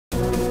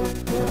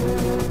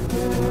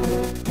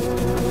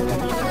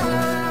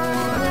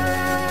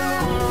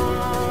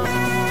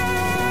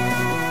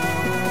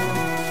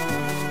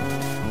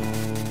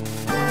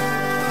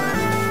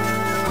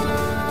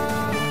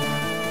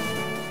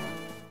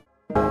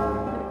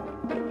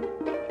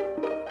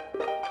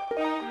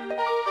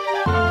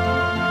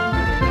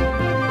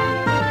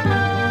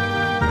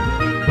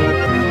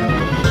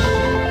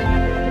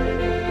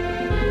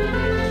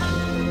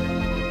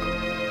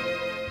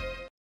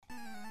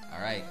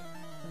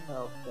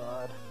Oh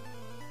god.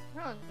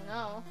 Oh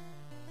no.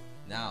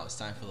 Now it's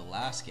time for the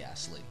last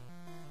Ghastly.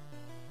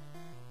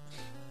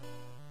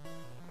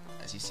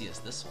 As you see as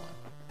this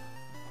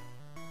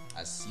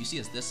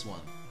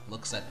one.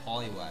 Looks at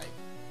Poliwag,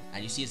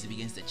 and you see as it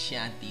begins to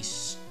chant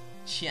this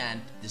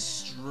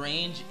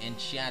strange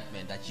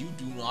enchantment that you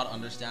do not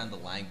understand the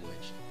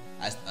language,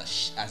 as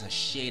a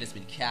shade has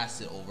been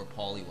casted over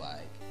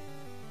Poliwag,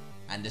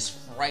 and this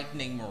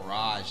frightening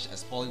mirage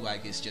as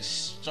Poliwag is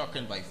just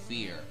stricken by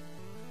fear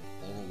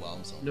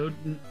overwhelms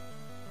him.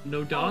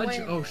 No dodge?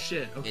 Oh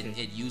shit, okay.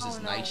 It uses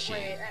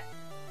Nightshade.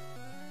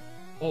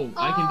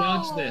 I can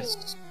dodge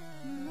this.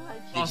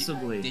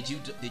 Possibly. Did you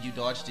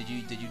dodge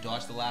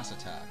the last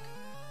attack?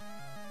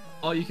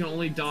 Oh, you can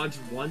only dodge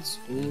once?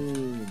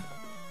 Ooh.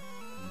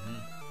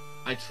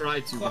 I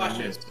tried to, but I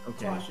missed.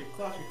 Okay. Clash it.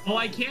 Oh,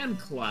 I can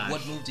clash.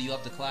 What move do you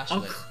have to clash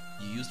with?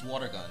 You used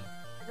Water Gun.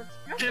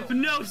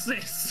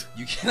 Hypnosis!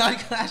 You cannot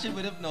clash it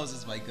with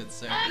Hypnosis, my good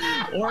sir.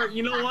 Or,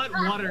 you know what?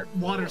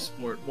 Water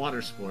sport.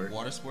 Water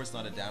Sport's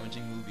not a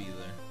damaging move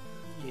either.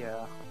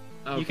 Yeah.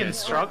 Okay. You can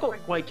struggle.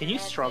 Wait, can you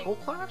struggle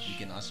clash? You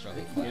cannot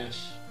struggle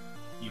clash.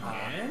 You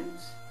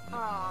can't?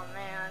 Oh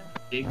man.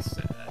 Big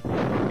sad.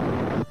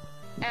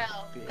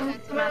 L.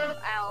 It's a massive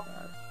L.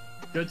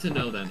 Good to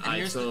know then. And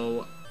here's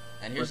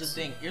the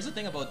thing. Here's the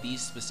thing about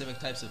these specific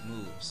types of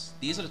moves.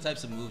 These are the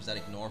types of moves that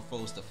ignore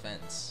foes'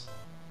 defense.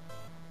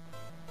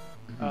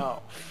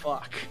 Oh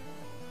fuck.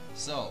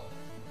 So,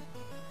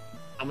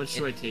 how much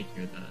do I take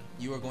here then?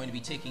 You are going to be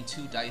taking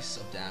 2 dice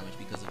of damage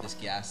because of this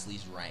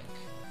Ghastly's rank.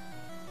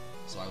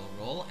 So I will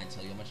roll and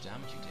tell you how much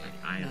damage you take.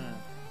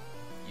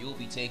 You will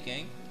be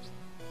taking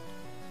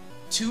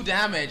 2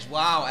 damage.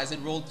 Wow! As it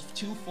rolled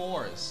 2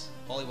 4s,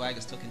 Poliwag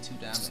has taken 2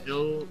 damage.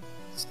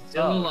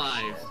 Still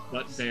alive,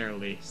 but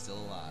barely. Still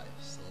alive,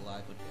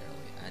 but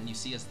barely. And you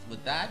see, as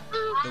with that,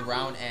 the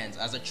round ends.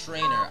 As a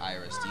trainer,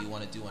 Iris, do you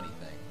want to do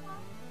anything?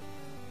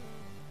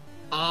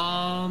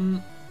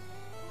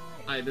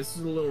 This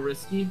is a little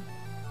risky,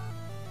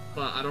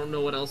 but I don't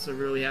know what else I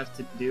really have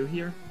to do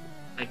here.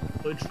 I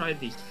could try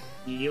the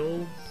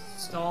heal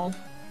stall,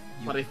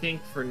 but I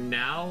think for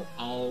now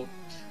I'll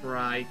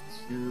try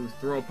to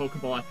throw a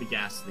Pokeball at the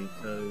Ghastly,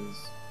 because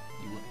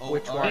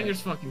which one?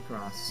 Fingers fucking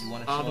crossed. You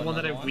want to the one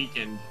that I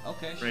weakened.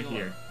 Okay, right sure.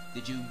 here.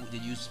 Did you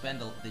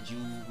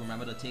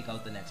remember to take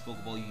out the next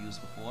Pokeball you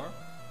used before?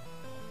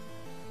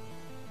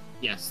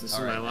 Yes, this is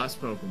my last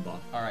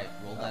Pokeball. Alright,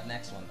 roll that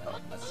next one then.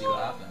 Let's see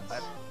what happens.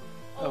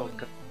 Oh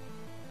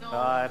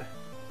god.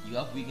 You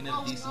have weakened it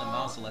a decent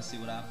amount, so let's see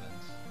what happens.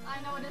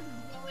 I know what this is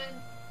doing.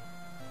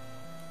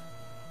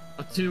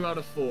 A 2 out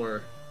of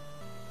 4.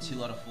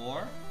 2 out of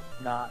 4?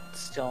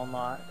 Still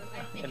not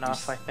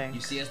enough, I think.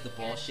 You see as the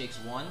ball shakes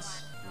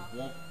once,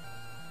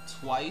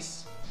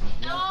 twice,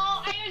 No,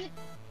 I was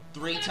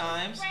 3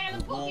 times,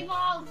 and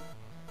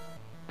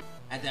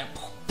then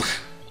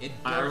it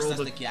I bursts rolled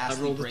as the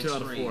Ghastly breaks 2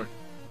 out of free. 4.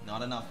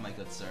 Not enough, my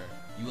good sir.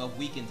 You have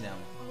weakened him,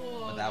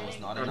 but that was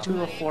not enough.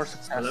 2 of 4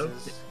 successes. Hello?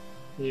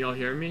 Can you all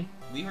hear me?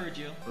 We heard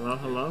you.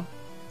 Hello?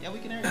 Yeah, we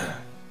can hear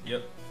you.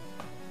 Yep.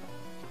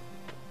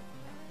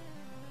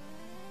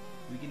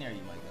 We can hear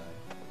you, my guy.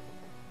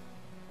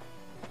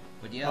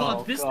 But yeah.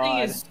 Oh, this thing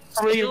is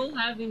still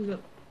having the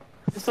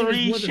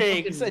 3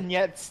 shakes and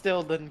yet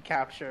still didn't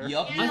capture.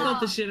 Yup. I thought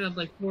the shit had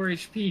like 4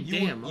 HP.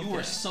 Damn. You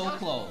were so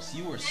close.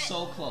 You were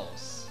so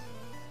close.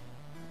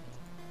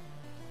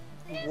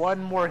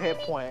 1 more hit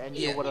point and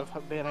you would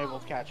have been able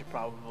to catch it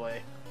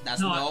probably.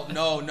 That's no. Wait,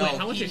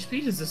 how much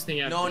HP does this thing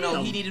have?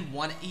 No, he needed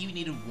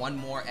one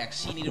more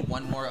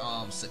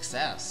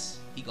success.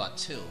 He got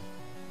 2.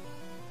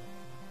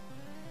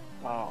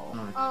 Oh.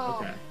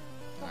 Okay.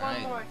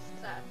 One more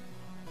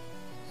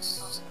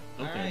success.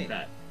 Okay,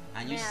 bet.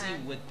 And you see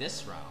with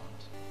this round.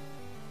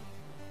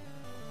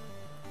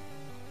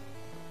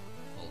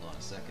 Hold on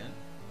a second.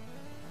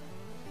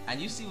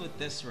 And you see with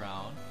this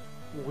round.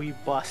 We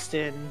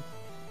busted.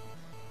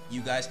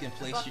 You guys can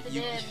place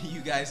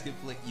you guys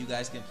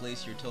can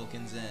place your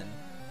tokens in,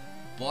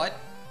 but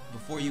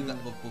before you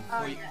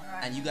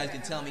and you guys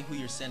can tell me who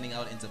you're sending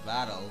out into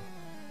battle.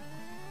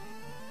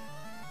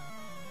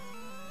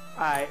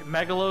 Alright,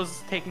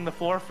 Megalo's taking the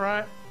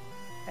forefront,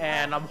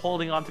 and I'm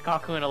holding on to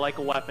Kakuna like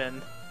a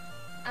weapon.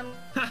 I'm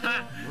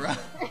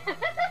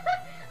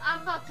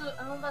about to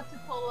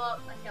pull up.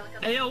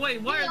 Hey, yo,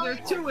 wait, why are there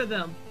 2 of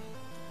them?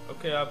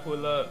 Okay, I'll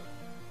pull up.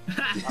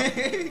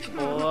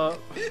 Pull up.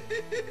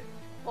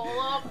 Pull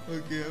up.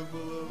 Okay, I'll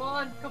pull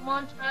up. Come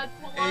on, Chad,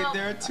 pull up. Hey,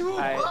 there are 2 of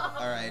them.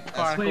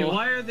 Alright. Wait,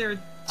 why are there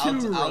 2?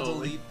 I'll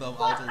delete them.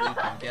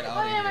 Get out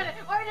of here. Wait a minute,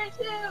 why are there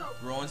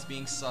 2? Rowan's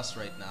being sus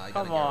right now.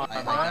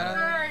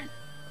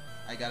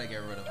 I gotta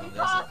get rid of him.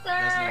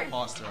 There's an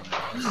imposter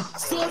among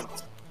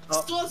us.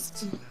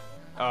 Sus!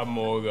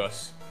 Among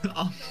Us.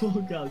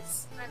 Among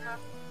Us.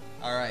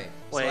 Alright.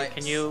 Wait,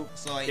 can you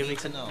give me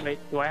to know. Wait,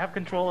 do I have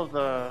control of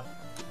the...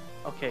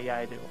 Okay, yeah,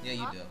 I do. Yeah,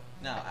 you do.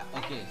 Now,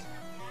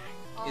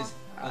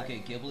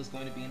 okay, Gibble is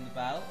going to be in the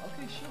battle?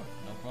 Okay, sure.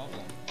 No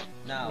problem.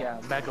 Now... Yeah,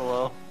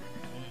 Megalo.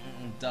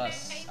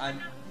 Dust.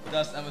 I'm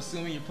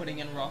assuming you're putting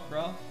in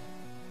Rockruff?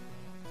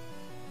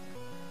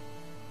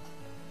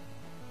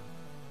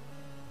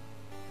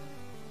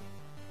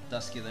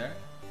 Dusk, you there?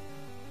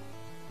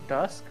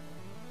 Dusk?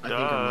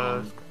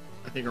 I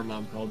think her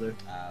mom called her.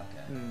 Ah,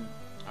 okay.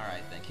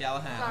 Alright then,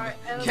 Callahan.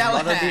 Sorry,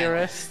 Mother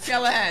dearest.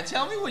 Callahan,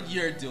 tell me what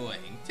you're doing.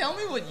 Tell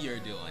me what you're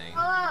doing.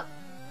 Hold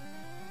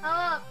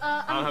up.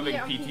 I'm having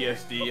here,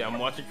 PTSD. I'm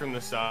watching from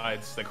the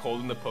sides, like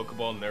holding the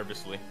Pokeball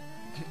nervously.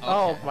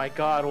 Oh Okay. my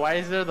god, why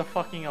is there the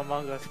fucking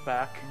Among Us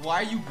back? Why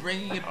are you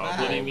bringing it back?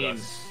 What do you Among mean?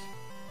 Us.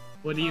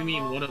 What do you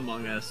mean? What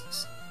Among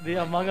Us? The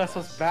Among Us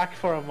was back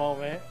for a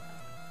moment.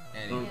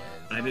 Anyways,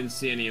 I didn't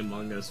see any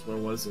Among Us. Where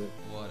was it?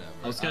 whatever.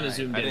 I was kind of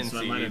zoomed I in, didn't so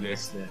I see might have either.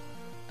 missed it.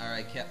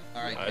 Alright, I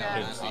Callahan,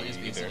 didn't I'll see just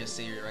it basically either. just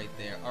say it right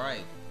there.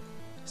 Alright,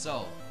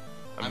 so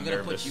I'm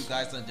gonna put you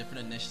guys on a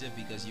different initiative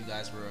because you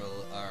guys were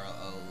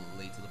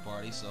late to the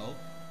party. So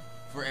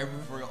for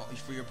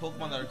your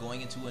Pokemon that are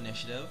going into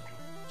initiative,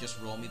 just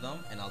roll me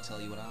them and I'll tell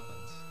you what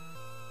happens.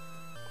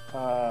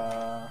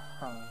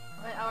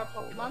 Wait, our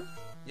Pokemon?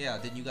 Yeah,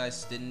 didn't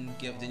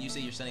you say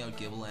you're sending out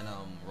Gibble and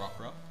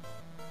Rockruff?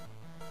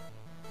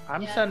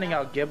 I'm Yeah, sending no.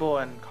 out Gibble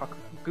and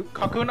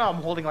Kakuna.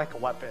 I'm holding like a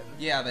weapon.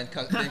 Yeah, then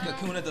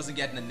Kakuna doesn't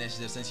get an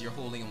initiative since you're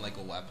holding him like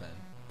a weapon.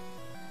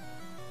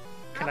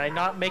 Can I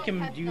not make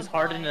him use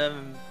Harden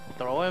and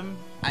throw him?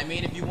 I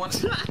mean, if you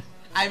want,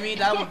 I mean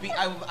that would be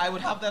I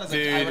would have that as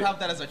I would have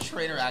that as a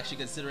trainer actually,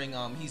 considering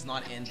he's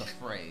not in the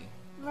fray.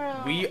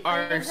 Bro, We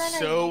are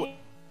so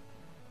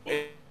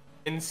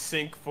in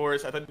sync,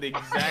 Forrest. I thought the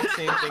exact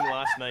same thing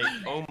last night.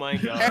 Oh my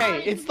god.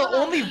 Hey, it's the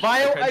only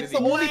it's the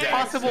only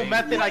possible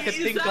method I could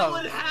think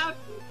of.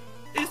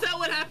 Is that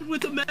what happened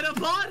with the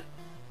Metapod?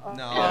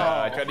 No.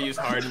 Yeah, I tried to use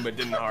Harden, but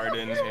didn't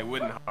harden. It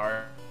wouldn't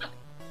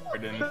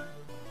harden.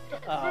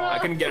 I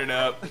couldn't get it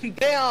up. Couldn't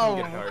get it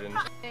Damn! hardened.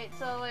 Wait,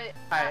 so wait.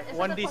 Alright, is it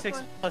 1d6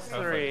 the plus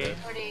 3.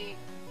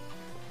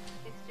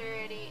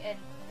 Dexterity and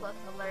plus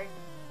alert.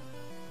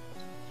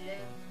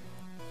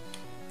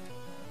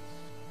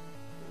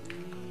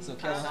 So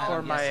Callahan, For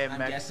I'm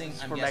my guessing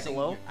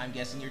Megalo? I'm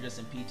guessing you're just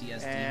in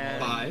PTSD And...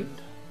 mode, 5.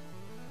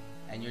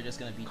 and you're just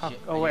gonna be.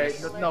 Oh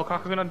wait, no,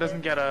 Kakuna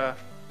doesn't get a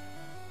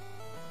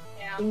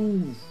Yeah.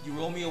 Ooh. You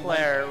roll me a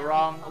flare.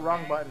 one.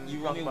 Wrong button. You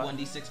roll wrong me a button.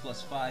 1d6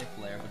 plus 5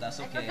 flare, but that's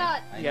I okay.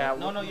 forgot. I know- Yeah.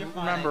 No, you're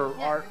fine. Remember,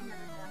 Yeah, our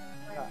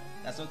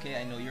That's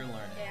okay. I know you're learning.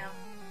 Yeah.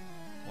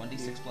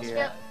 1d6 plus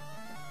Yeah.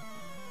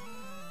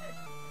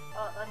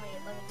 5. Let me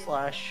do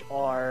slash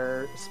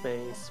R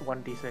space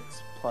 1d6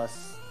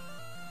 plus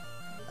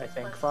I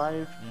think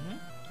 5.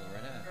 Go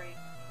right ahead. Great.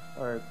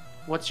 Or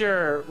what's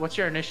your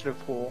initiative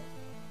pool?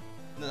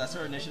 No, that's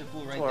our initiative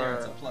pool right Or- there.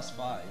 It's a plus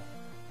 5.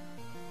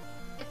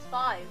 It's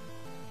 5.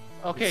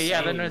 Okay, yeah,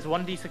 then Same. there's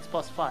 1d6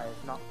 plus 5,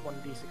 not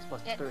 1d6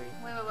 plus Yeah, 3. wait.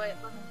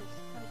 Let me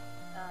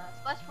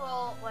just slash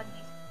roll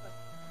 1d6 plus.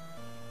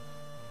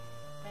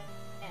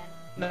 Man.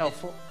 No,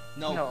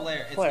 No, No,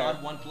 flare. It's flare.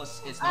 not 1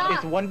 plus. It's Ah! not.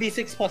 it's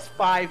 1d6 plus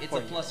 5 It's for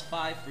a you. plus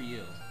 5 for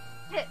you.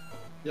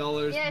 Y'all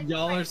are Yeah, it's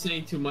y'all are fine.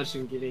 saying too much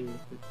and getting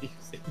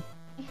confusing.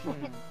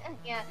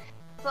 Yeah.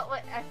 So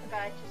wait, I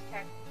forgot. I just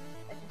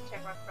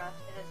checked Rockruff.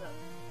 It is a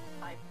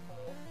 5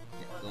 pool.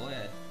 Yeah, go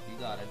ahead. You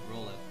got it.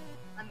 Roll it.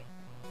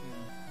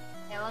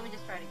 Yeah, let me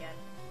just try it again.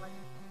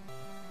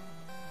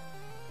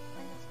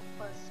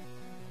 Plus.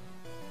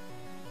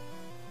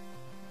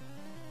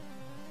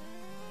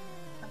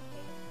 Okay.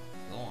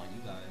 Go on.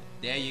 You got it.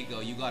 There you go.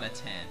 You got a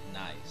 10.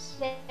 Nice.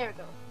 There we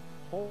go.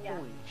 Holy Yeah.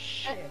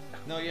 shit.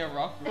 No, yeah,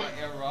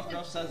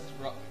 Rockruff says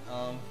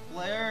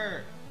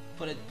flare.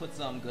 Put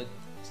some good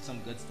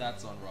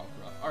stats on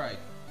Rockruff. All right.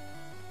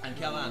 And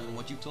Callahan, from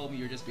what you've told me,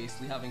 you're just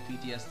basically having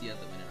PTSD at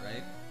the minute,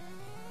 right?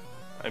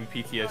 I'm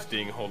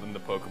PTSDing holding the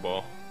Pokeball.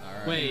 All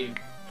right. Wait,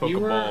 you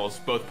were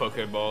Pokeballs, both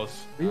Pokeballs.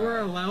 we were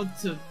allowed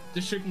to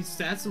distribute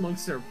stats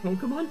amongst our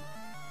Pokemon?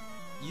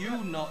 You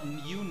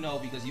know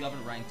because you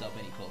haven't ranked up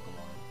any Pokemon.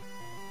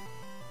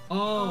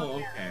 Oh,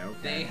 okay.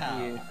 They have.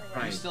 Yeah. You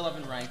Right. still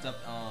haven't ranked up.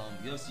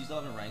 You still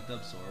haven't ranked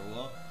up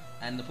Zorua,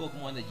 and the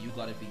Pokemon that you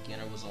got at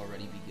beginner was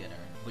already beginner.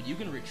 But you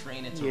can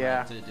retrain it to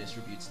Yeah. to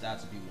distribute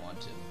stats if you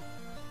want to.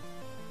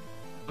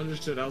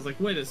 Understood. I was like,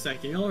 wait a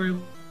second, y'all are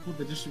able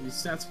to distribute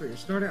stats for your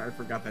starter? I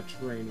forgot that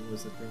training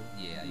was a thing.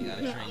 Yeah, you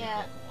gotta train Yeah.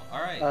 your Pokemon.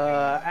 All right.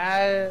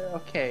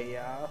 Okay,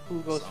 yeah.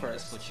 Who goes so I'm gonna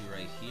first? just put you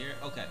right here.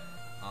 Okay.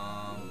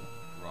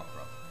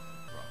 Rockruff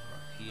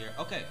here.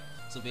 Okay.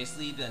 So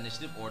basically, the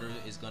initiative order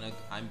is gonna.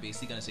 I'm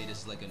basically gonna say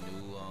this is like a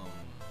new.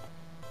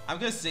 I'm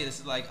gonna say this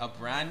is like a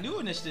brand new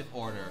initiative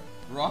order.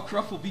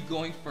 Rockruff will be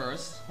going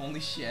first. Holy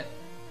shit.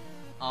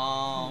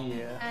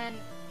 Yeah. And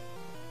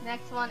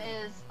next one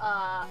is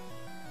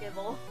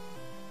Gibble.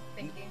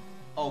 Thinking.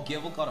 Oh,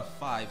 Gibble got a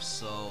 5,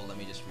 so let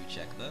me just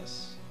recheck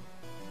this.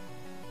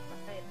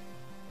 Right.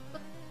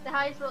 The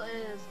highest roll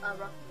is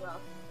Rockruff,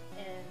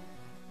 and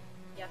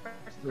yeah, first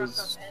is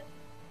Rockruff and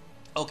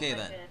Okay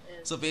then. second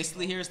is So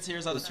basically, here's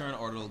how the turn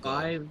order will go.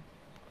 5.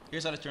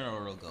 Here's how the turn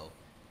order will go.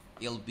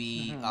 It'll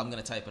be. I'm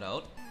gonna type it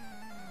out.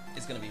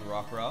 It's gonna be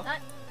Rockruff, Not.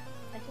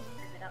 I just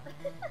type it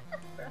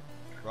out.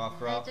 I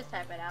Rockruff, just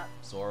type it out.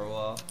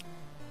 Zorua.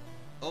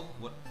 Oh,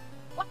 what?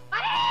 What?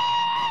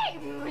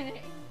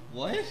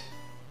 What?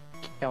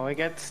 Can we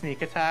get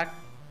sneak attack?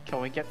 Can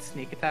we get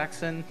sneak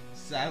attacks in?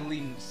 Sadly,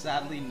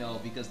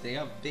 no, because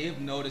they've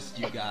noticed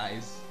you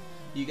guys.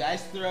 You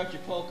guys threw out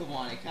your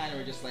Pokemon. It kind of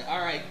were just like, all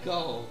right,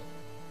 go.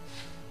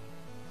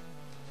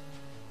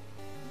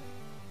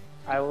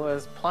 I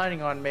was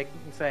planning on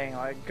saying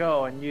like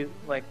go and you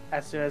like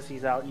as soon as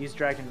he's out, use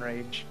Dragon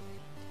Rage.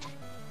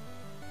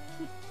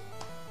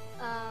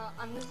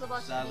 I'm just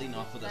about Sadly, to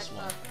not for this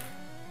one.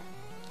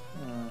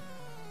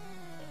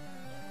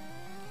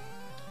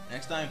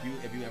 Next time,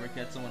 if you ever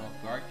catch someone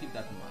off guard, keep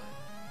that in mind.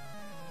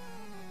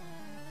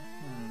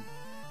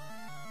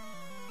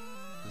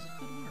 This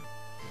could work.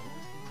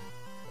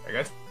 I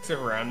guess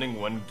surrounding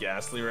one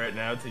Ghastly right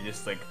now to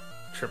just like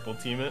triple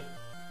team it.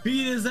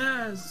 Beat his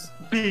ass!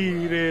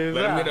 Beat his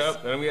Let him ass. get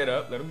up. Let him get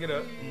up. Let him get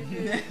up.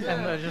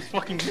 And then just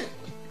fucking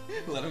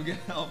Let him get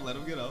up. Let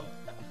him get up.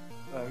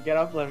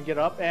 let him get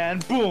up,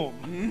 and boom!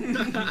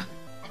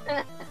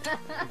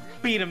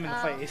 Beat him in the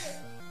face.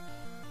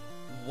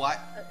 What?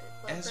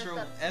 So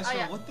Ezra, oh,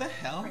 yeah. what the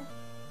hell?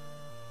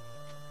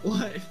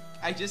 What?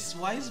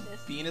 Why is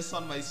Venus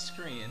on my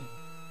screen?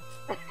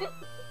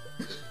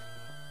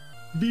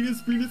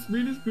 Venus.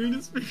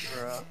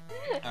 Bruh.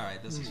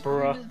 Alright, this is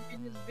Bruh.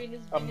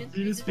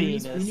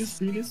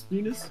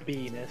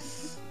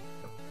 Venus.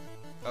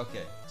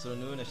 Okay, so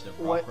new initiative.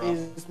 What Rock,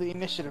 is the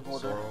initiative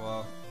order?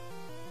 Zorua,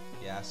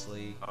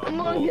 Ghastly,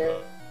 Among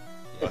Us.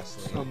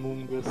 Ghastly,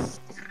 Among Us.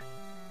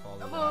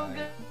 Among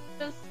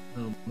Us.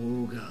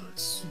 Among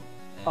Us.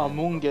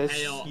 Among Us.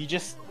 Hey, You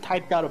just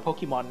typed out a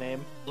Pokemon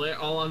name.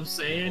 All I'm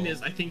saying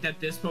is I think that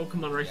this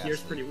Pokemon right here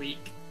is pretty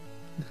weak.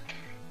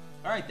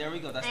 Alright, there we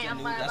go. That's Hey, the I'm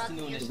new. about That's to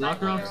the new use initiative. my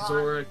Rockruff,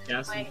 Zora,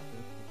 Ghastly.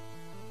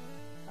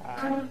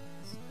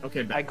 Okay,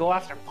 I back. go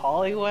after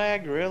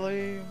Poliwag,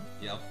 really?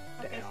 Yep.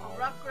 Okay,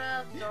 so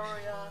Rockruff,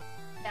 Doria,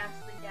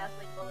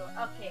 Ghastly, Polo.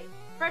 Okay,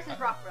 first is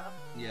Rockruff.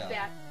 Yeah.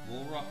 Back.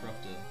 We'll Rockruff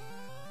do.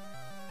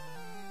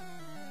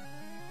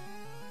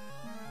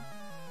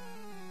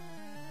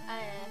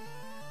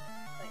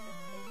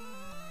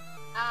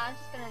 I'm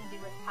just gonna do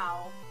a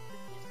Howl.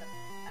 Just use the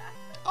attack.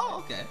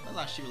 Oh, okay. That's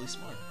actually really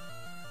smart.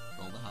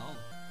 Roll the howl.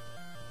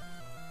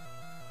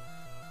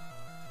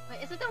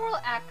 Wait, is it the roll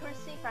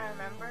accuracy if I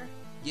remember?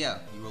 Yeah,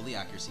 you roll the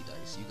accuracy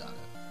dice. You got it.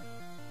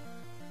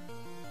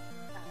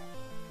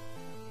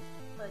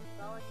 But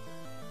well,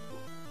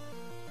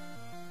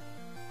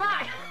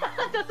 fuck!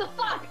 What the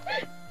fuck?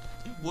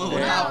 What No.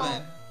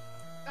 happened?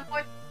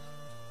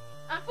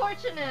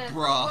 Unfortunate.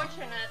 Bruh.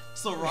 Unfortunate.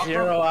 So Rockruff.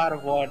 0 out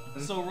of 1.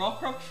 So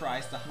Rockruff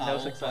tries to howl,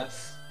 No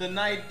success. but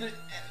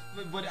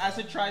but as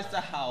it tries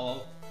to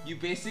howl, you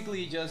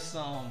basically just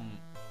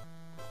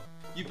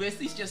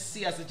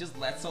see as it just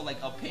lets out like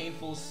a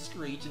painful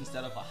screech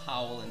instead of a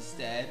howl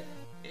instead.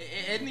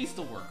 It needs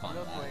to work on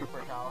Just that. waiting for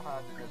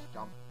Callahan to just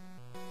jump.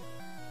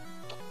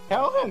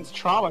 Callahan's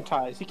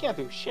traumatized. He can't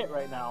do shit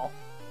right now.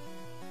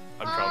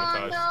 I'm Oh,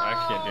 traumatized. I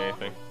actually can't do no.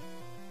 anything.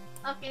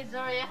 Okay,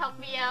 Zoria, help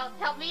me out.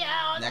 Help me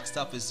out. Next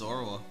up is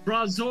Zorua.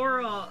 Bro,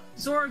 Zora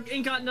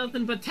ain't got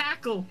nothing but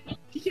tackle.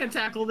 He can't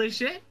tackle this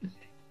shit.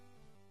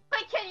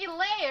 Why can't you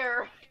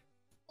layer?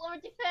 Lower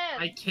defense.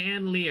 I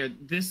can leer.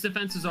 This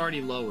defense is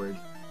already lowered.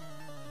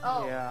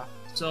 Oh, Yeah.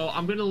 So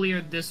I'm gonna leer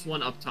this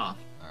one up top.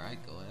 Alright,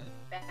 go ahead.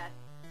 bad.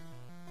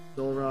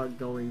 Zora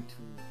going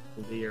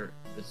to leer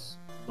this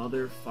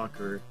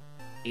motherfucker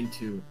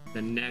into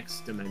the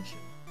next dimension.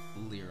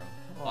 Lira.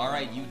 Oh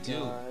Alright, you my do.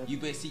 God. You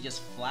basically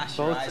just flash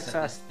your Both eyes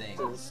at this thing.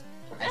 successes.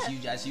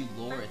 As you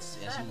lower its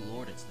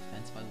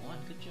defense by 1.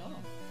 Good job.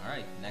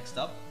 Alright, next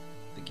up,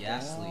 the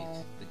Ghastly.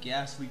 Yeah. The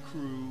Ghastly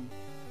crew.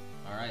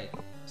 Alright.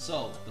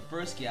 So, the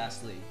first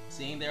Ghastly,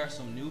 seeing there are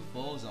some new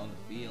foes on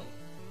the field.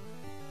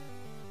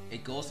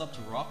 It goes up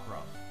to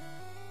Rockruff.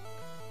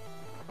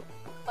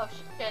 Oh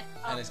shit.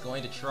 And it's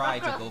going to try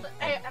to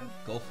I'm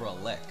go for a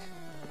lick.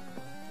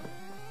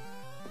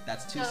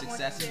 That's 2 No,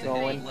 successes to Go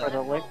hit in a for lick.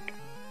 the lick.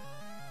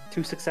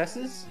 2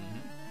 successes?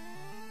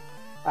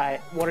 Mhm. Alright,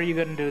 what are you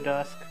gonna do,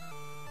 Dusk?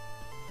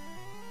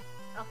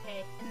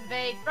 okay.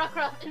 Invade,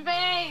 Rockruff,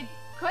 invade!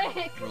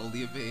 Quick! Roll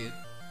the evade.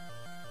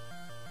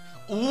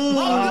 Ooh!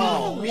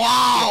 Oh,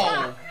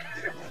 Wow!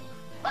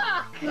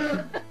 Fuck!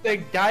 The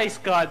dice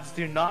gods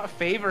do not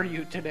favor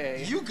you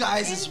today. You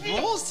guys' Indeed.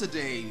 rolls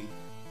today.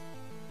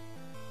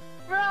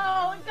 Bro,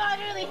 God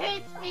really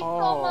hates me so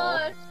Oh.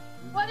 much.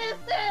 What is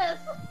this?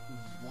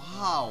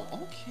 Wow.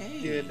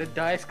 Okay. Dude, the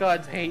dice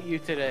gods hate you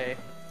today.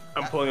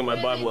 I'm pulling in my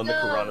Really Bible and the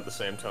does. Quran at the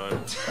same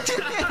time.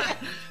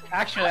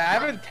 Actually, I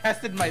haven't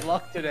tested my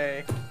luck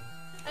today.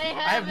 I I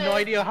have no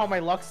it. idea how my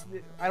luck's.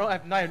 I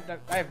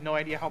have no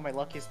idea how my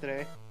luck is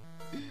today.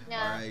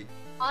 Yeah. Alright.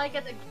 All I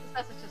get to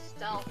success is just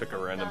stealth. Pick a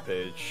random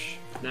page.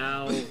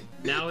 Now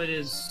it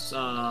is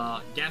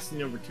Ghastly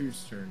number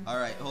 2's turn. All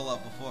right, hold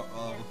up before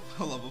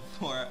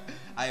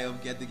I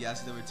get the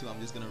gas number 2.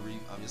 I'm just gonna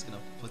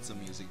put some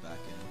music back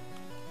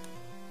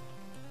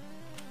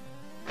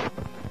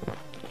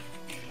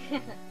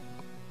in.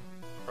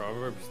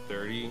 Proverbs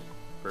 30,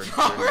 verse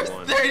Proverbs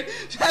 31.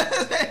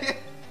 30.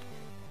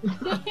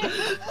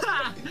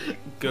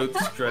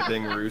 Goats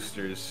strutting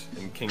roosters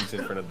and kings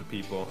in front of the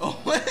people.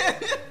 Oh,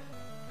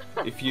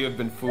 if you have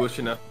been foolish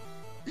enough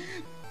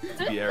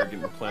to be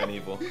arrogant and plan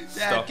evil,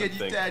 stop and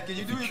think. Dad, can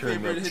you do me a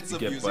favor and hit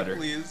some music,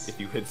 please? If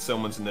you hit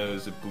someone's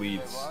nose, it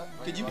bleeds.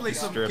 Could you play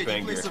some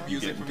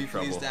music for me,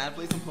 please, Dad?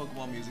 Play some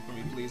Pokemon music for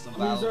me, please. Some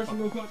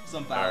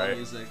battle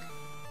music.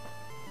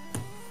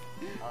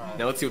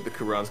 Now let's see what the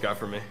Quran's got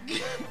for me.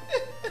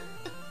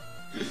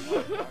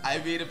 I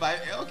mean,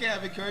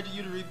 I'm encouraging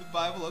you to read the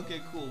Bible.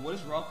 Okay, cool. What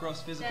is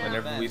Rockruff's physical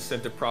defense? Whenever we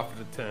sent a prophet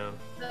to town,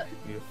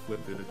 we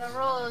afflicted it. The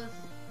rules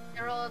He's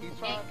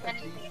trying to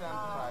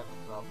desensitize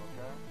himself,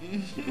 okay?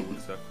 People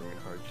with suffering and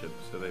hardship,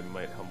 so they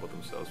might humble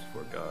themselves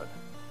before God.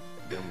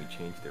 And then we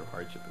change their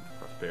hardship into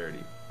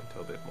prosperity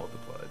until they've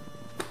multiplied.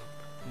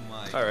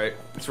 Alright,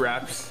 it's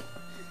wraps.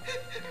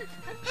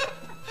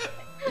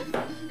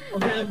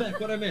 Okay, I'm back.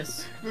 What'd I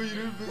miss? No, you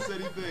didn't miss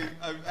anything.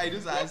 I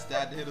just asked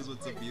Dad to hit us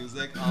with some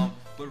music.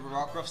 But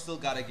Rockruff still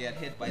gotta get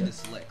hit by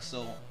this lick.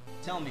 So,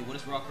 tell me, what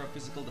is Rockruff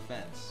physical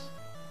defense?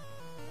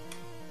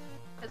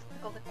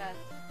 Physical defense.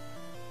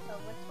 So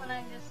which one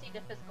I just see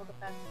the physical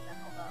defense and then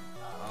hold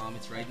up.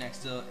 It's right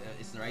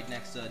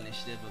next to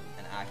initiative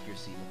and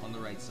accuracy. Look on the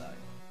right side.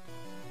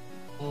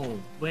 Oh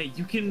wait,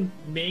 you can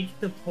make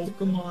the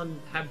Pokemon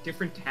have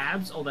different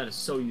tabs? Oh, that is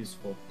so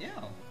useful. Yeah.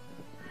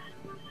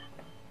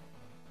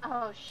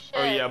 Oh shit.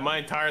 Oh yeah, my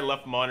entire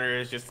left monitor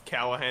is just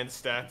Callahan's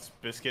stats,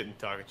 Biscuit, and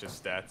Target's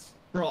stats.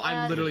 Bro,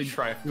 I'm literally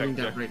doing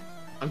that trifecta. right.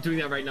 I'm doing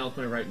that right now with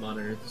my right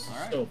monitor. This is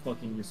Alright. so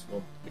fucking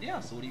useful. But yeah,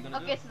 so what are you gonna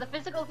do? Okay, so the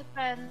physical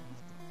defense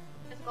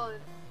is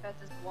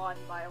 1,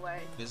 by the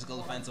way. Physical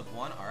defense of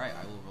 1? Alright,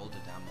 I will roll the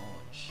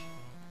damage.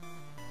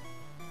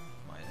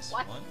 Minus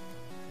What? 1.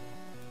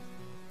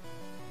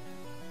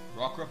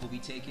 Rockruff will be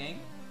taking...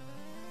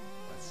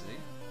 Let's see.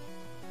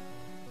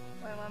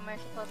 Wait, what am I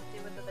supposed to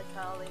do with the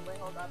Vitality? Wait,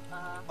 hold up.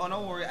 Oh,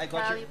 no worry, I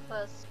got your... Vitality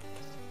plus...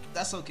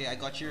 That's okay, I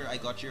got your You're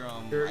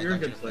a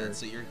good defense, player.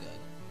 so you're good.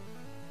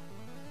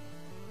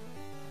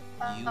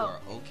 You oh. are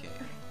okay.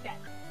 Yeah.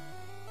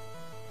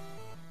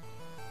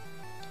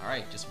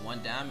 Alright, just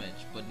 1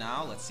 damage, but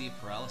now let's see if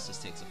paralysis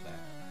takes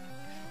effect.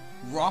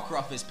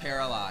 Rockruff is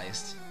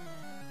paralyzed.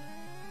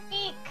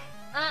 Eek!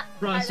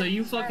 Bro, so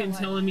you fucking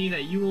telling me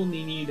that you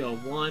only need a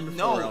 1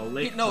 for a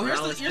lick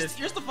paralysis?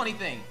 Here's the funny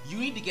thing. You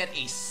need to get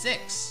a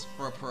 6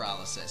 for a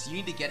paralysis. You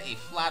need to get a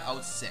flat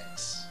out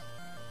 6.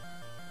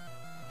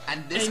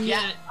 And this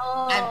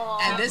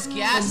this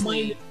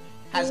Ghastly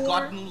has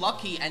gotten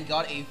lucky and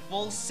got a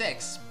full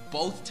 6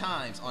 both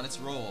times on its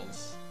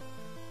rolls.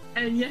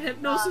 And yet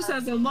Hypnosis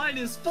has a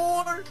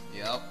 -4?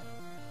 Yep.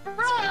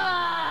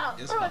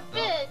 It's Bro, fucked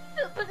bitch!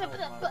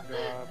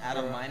 Add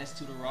a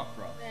 -2 to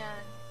Rockruff. Man.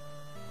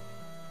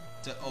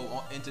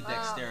 Into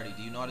dexterity.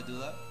 Do you know how to do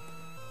that?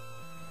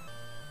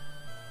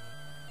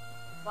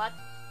 What?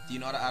 Do you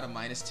know how to add a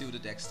 -2 to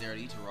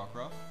dexterity to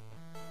Rockruff?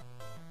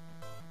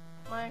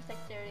 Minus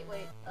dexterity,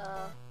 wait,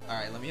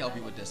 Alright, let me help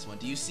you with this one.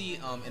 Do you see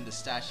in the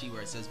stat sheet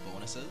where it says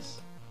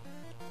bonuses?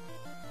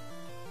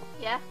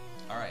 Yeah?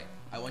 Alright,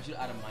 I want you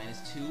to add a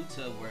 -2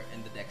 to where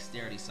in the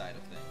dexterity side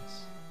of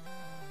things.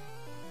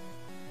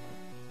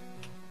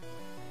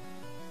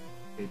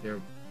 Okay,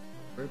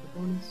 where's the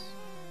bonus?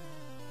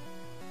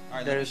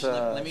 Alright, There's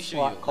let me a show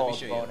slot you. called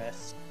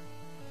bonus.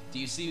 Do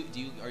you see?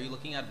 Are you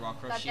looking at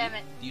Rockruff's God sheet? damn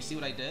it. Do you see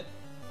what I did?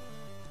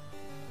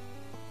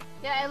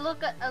 Yeah, I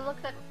looked at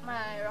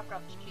my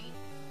Rockruff sheet.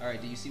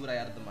 Alright, do you see what I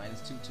added the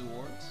 -2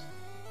 towards?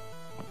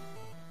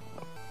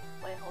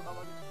 Wait, hold on,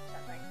 let me check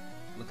that right.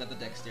 Look at the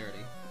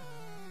dexterity.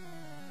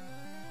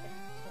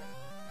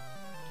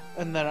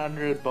 And then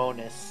under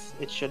bonus,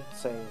 it should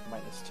say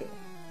 -2.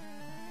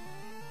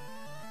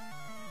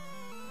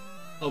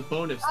 Oh,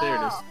 bonus, there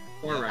it is.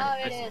 Alright. Oh,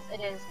 it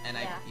is. And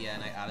yeah.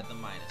 and I added the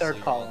minus. Third so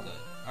you're column. all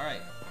good.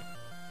 Alright.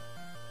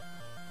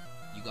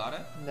 You got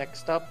it?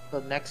 Next up,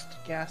 the next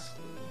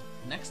Ghastly.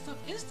 Next up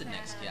is the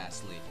next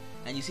Ghastly.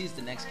 And you see as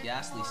the next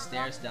Ghastly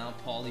stares down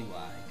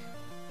Poliwag.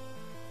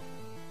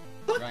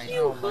 Fuck you,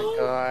 Oh my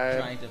god.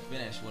 Trying to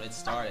finish what it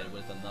started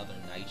with another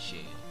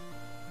Nightshade.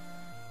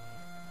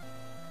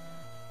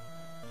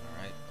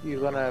 Alright. You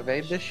gonna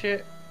evade this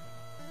shit?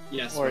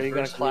 Yes. Or are my you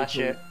gonna first clash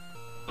roll it?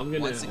 I'm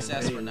gonna 1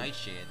 success for evade.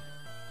 Nightshade.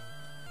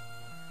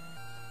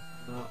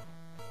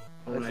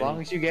 As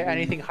long as you get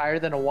anything higher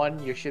than a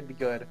 1, you should be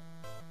good.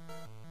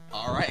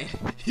 Alright.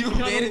 You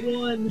got a evaded.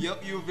 1.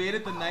 Yep, you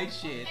evaded the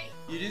Nightshade.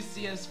 You just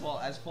see as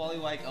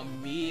Poliwag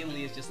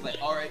immediately is just like,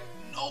 alright,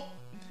 nope.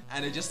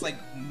 And it just like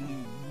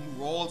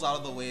rolls out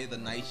of the way of the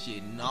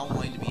Nightshade, not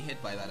wanting to be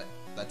hit by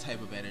that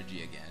type of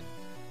energy again.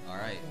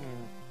 Alright.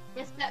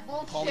 It's that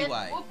bullshit.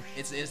 Poliwag. Whoop.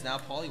 It's now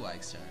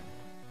Poliwag's turn.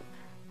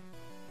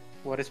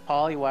 What is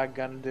Poliwag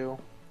gonna do?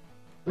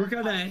 We're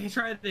gonna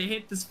try to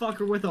hit this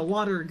fucker with a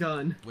water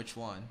gun. Which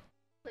one?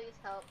 Please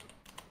help.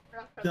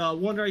 Rockruff. The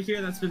one right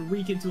here that's been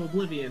weakened to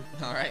oblivion.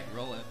 Alright,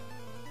 roll it.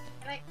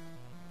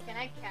 Can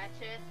I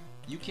catch it?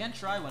 You can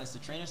try when it's the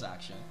trainer's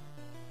action.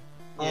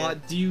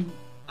 Do you...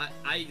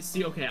 I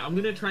see, okay, I'm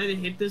gonna try to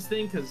hit this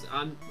thing, because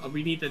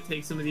we need to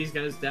take some of these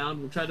guys down.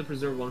 We'll try to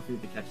preserve one for you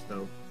to catch,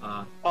 though.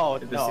 Oh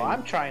at the no, same-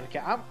 I'm trying to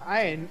catch.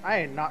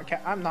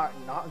 I'm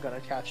not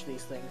gonna catch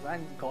these things.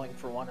 I'm going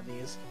for one of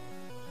these.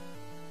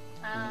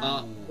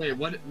 Wait,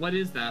 what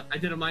is that? I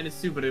did a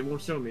 -2, but it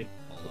won't show me.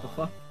 Hold What the on.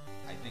 fuck?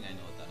 I think I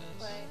know what that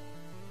is. Wait.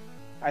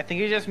 I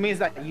think it just means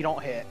that you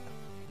don't hit.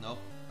 Nope.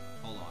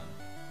 Hold on.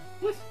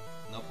 What?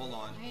 Nope, hold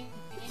on.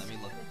 Let me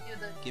look.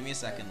 Give me a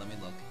second, let me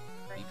look.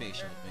 Be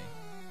patient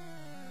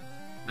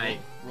with me.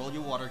 Roll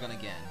your water gun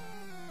again.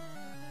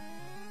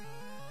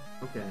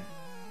 Okay.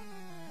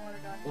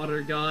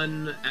 Water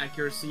gun,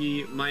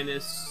 accuracy,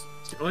 -2.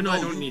 Oh no,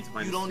 I don't need to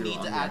minus You don't 2 need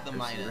on to the add the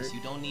accuracy, minus. right?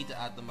 You don't need to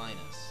add the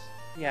minus.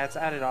 Yeah, it's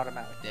added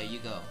automatically. There you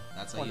go.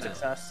 That's how One you do it.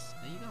 success.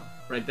 There you go.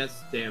 Right,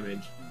 that's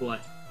damage.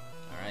 But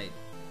Alright.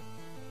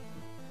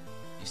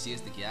 You see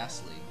as the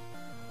Ghastly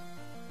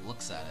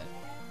looks at it.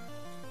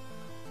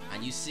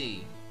 And you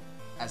see,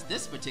 as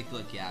this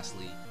particular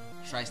Ghastly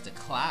tries to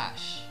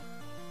clash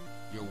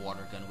your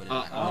water gun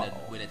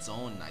with its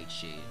own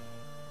Nightshade.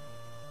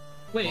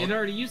 wait, it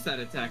already used that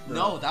attack. Though.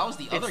 No, that was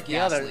the other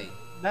Ghastly.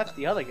 That's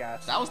the other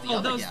Ghastly. That was the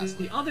other that was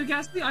Ghastly. the other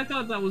Ghastly? I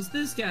thought that was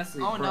this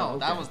Ghastly. Oh Bro, no, okay.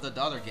 that was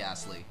the other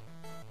Ghastly.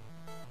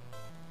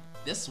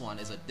 This one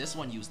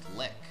used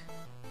Lick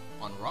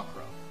on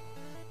Rockruff.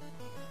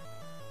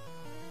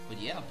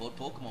 But yeah, both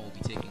Pokemon will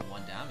be taking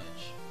 1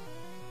 damage.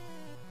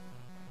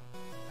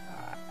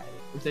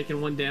 I'm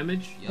taking 1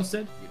 damage, Yep, you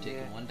said? you're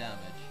taking 1 damage.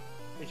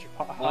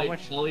 How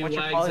much? Poliwag's what's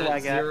your at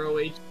Poliwag at? 0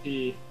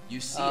 HP. You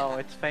see, Oh,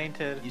 it's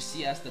fainted. you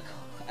see as the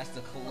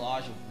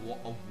collage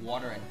of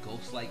water and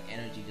ghost-like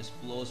energy just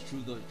flows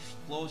through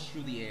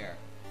the air.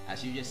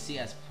 As you just see,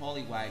 as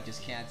Poliwag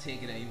just can't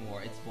take it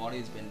anymore. Its body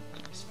has been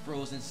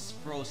frozen,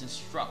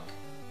 struck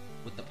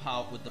with the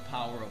power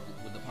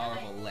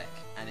of a lick,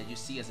 and then you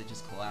see as it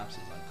just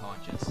collapses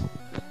unconscious.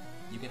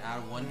 You can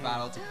add 1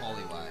 battle to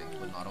Poliwag,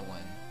 but not a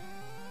win.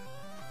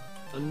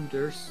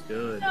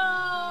 Understood.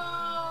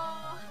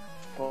 No!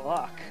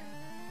 Fuck.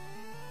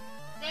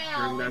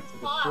 Damn, Bring that to the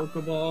fuck.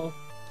 Pokeball.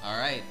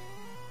 Alright,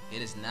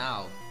 it is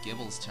now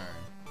Gibble's turn.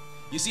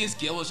 You see his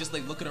Gibble's just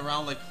like looking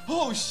around like,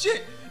 oh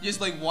shit!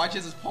 Just like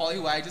watches his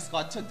Poliwag just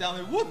got took down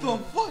like, what the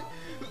fuck?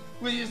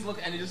 When you just look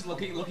and he's just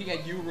looking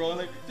at you, Ro,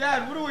 like,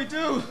 Dad, what do we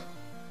do?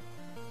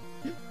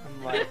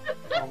 I'm like,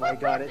 oh my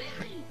god,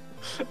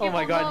 oh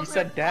my god, you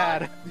said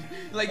Dad.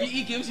 Like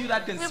he gives you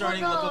that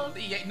concerning look of,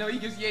 he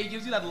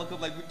gives you that look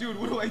of like, dude,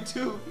 what do I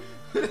do?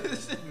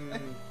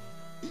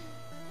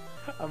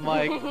 I'm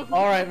like,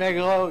 alright,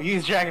 Megalo,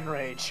 use Dragon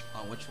Rage.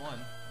 On which one?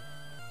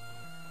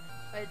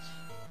 Which?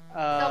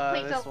 No,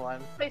 please this don't.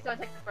 one. Please don't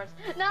take it first.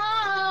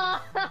 No!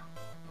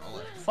 Roll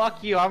it.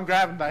 Fuck you, I'm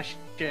grabbing that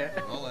shit.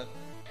 Roll it.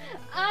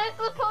 I'm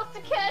supposed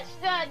to catch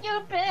that,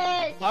 you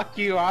bitch! Fuck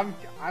you, I'm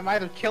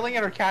either killing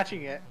it or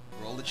catching it.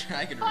 Roll the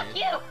Dragon Fuck Rage.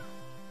 you!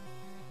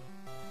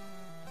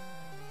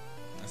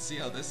 Let's see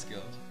how this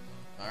goes.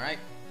 Alright.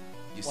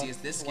 You see as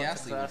this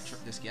Ghastly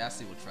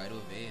will try to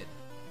evade.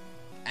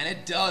 And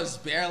it does,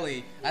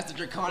 barely. As the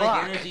Draconic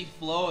energy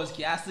flows,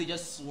 Ghastly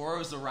just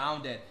swerves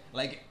around it.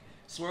 Like,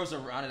 swerves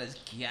around it as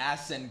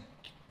gas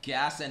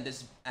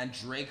and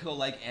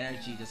Draco-like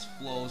energy just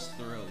flows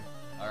through.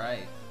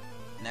 Alright.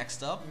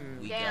 Next up,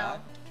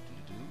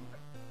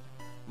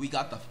 we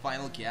got the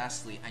final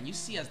Ghastly. And you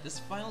see as this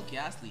final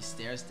Ghastly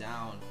stares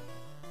down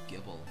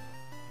Gibble.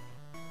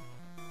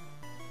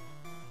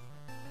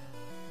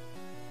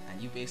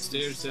 And you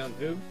basically Stares down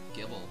who?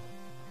 Gibble.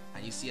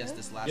 And you see as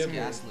this last Gibble.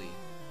 Ghastly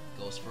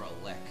goes for a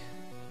lick.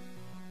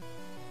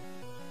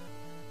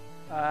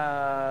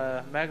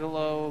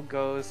 Megalo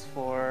goes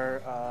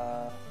for,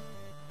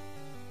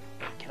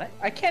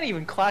 I can't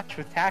even clash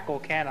with Tackle,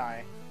 can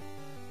I?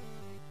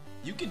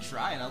 You can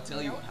try and I'll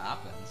tell you what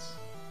happens.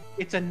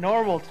 It's a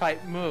normal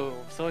type move,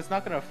 so it's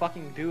not gonna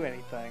fucking do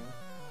anything.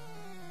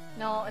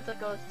 No, it's a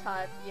ghost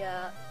type,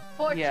 yeah.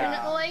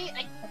 Fortunately,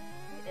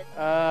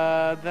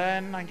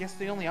 Then I guess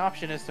the only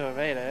option is to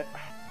evade it.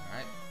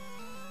 Alright.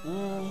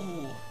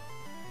 Ooh.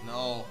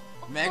 No.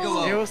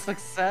 Megalo. 0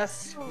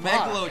 success.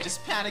 Megalo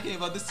just panicking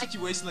about this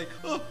situation like,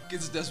 oh,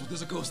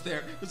 there's a ghost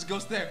there. There's a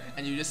ghost there.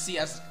 And you just see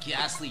as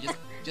Ghastly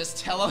just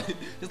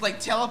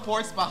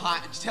teleports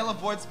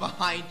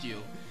behind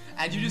you.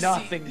 And you just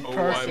nothing see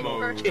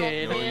personal,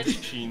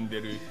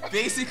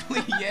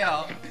 basically,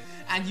 yeah.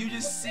 And you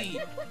just see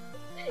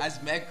as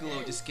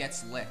Megalo just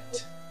gets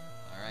licked.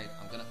 Alright,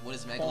 what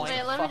is Megalo?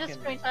 Okay, let me just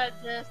screenshot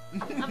this.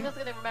 I'm just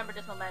gonna remember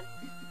this moment.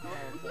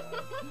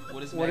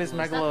 What is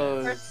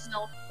Megalo's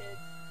Personal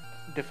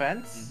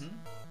defense?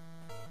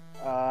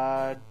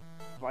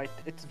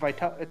 It's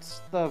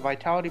the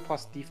Vitality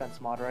plus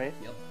defense mod, right?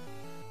 Yep.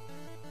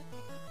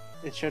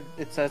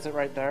 It says it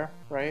right there,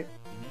 right?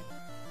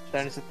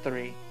 Then it's a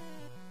 3.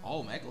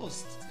 Oh,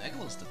 Megalo's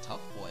the tough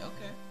boy.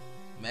 Okay.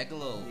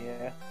 Megalo.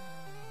 Yeah.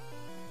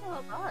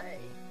 Oh, right.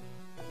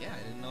 Yeah, I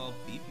didn't know how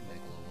beefy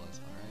Megalo was.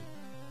 All right.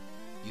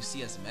 You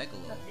see, as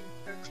Megalo, Nothing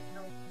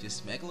personal.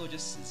 Megalo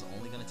is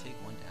only gonna take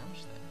 1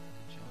 damage then.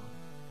 Good job.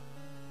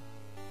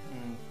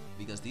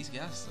 Because these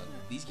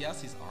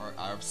Ghastlies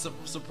are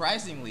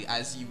surprisingly,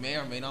 as you may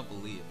or may not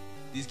believe,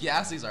 these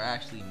Ghastlies are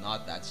actually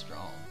not that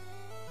strong.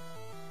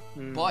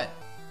 But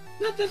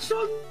not that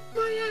strong,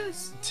 my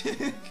ass.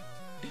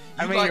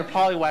 I mean, your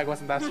Poliwag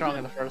wasn't that strong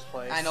in the first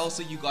place. And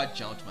also, you got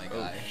jumped, my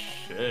guy. Oh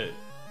shit.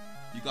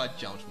 You got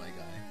jumped, my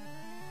guy.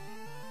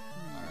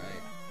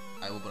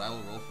 Alright. But I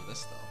will roll for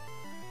this,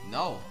 though.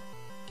 No!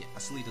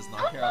 Ghastly does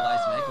not paralyze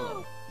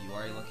Megalo. You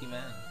are a lucky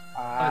man.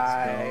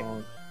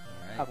 I'm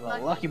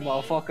Alright. a lucky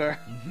motherfucker.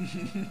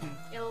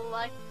 You're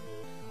lucky.